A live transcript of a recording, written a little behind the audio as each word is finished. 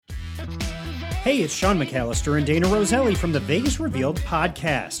Hey, it's Sean McAllister and Dana Roselli from the Vegas Revealed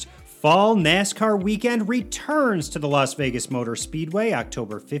podcast. Fall NASCAR weekend returns to the Las Vegas Motor Speedway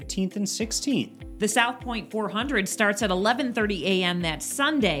October 15th and 16th. The South Point 400 starts at 11:30 a.m. that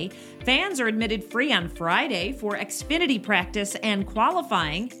Sunday. Fans are admitted free on Friday for Xfinity practice and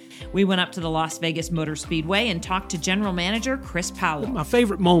qualifying. We went up to the Las Vegas Motor Speedway and talked to General Manager Chris Powell. My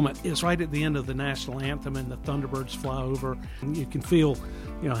favorite moment is right at the end of the national anthem and the Thunderbirds fly over. And you can feel,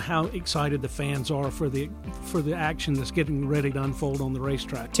 how excited the fans are for the action that's getting ready to unfold on the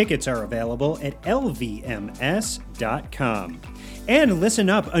racetrack. Tickets are available at lvms.com. And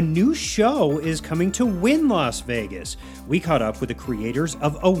listen up, a new show is coming to Wynn Las Vegas. We caught up with the creators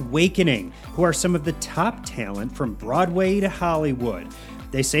of Awakening, who are some of the top talent from Broadway to Hollywood.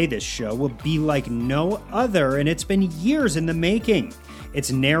 They say this show will be like no other, and it's been years in the making. It's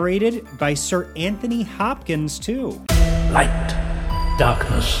narrated by Sir Anthony Hopkins, too. Light,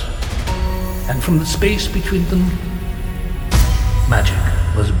 darkness, and from the space between them, magic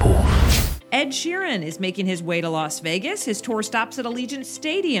was born. Ed Sheeran is making his way to Las Vegas. His tour stops at Allegiant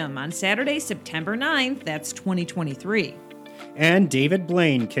Stadium on Saturday, September 9th. That's 2023. And David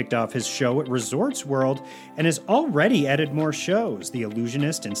Blaine kicked off his show at Resorts World and has already added more shows. The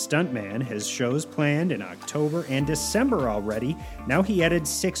Illusionist and Stuntman has shows planned in October and December already. Now he added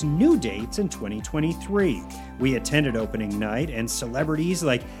 6 new dates in 2023. We attended opening night, and celebrities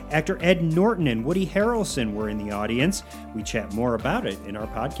like actor Ed Norton and Woody Harrelson were in the audience. We chat more about it in our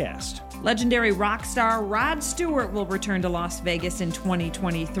podcast. Legendary rock star Rod Stewart will return to Las Vegas in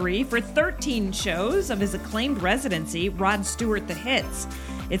 2023 for 13 shows of his acclaimed residency, Rod Stewart The Hits.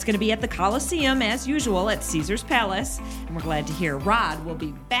 It's going to be at the Coliseum, as usual, at Caesars Palace, and we're glad to hear Rod will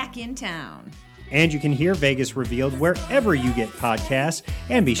be back in town. And you can hear Vegas Revealed wherever you get podcasts,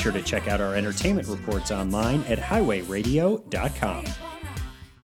 and be sure to check out our entertainment reports online at highwayradio.com.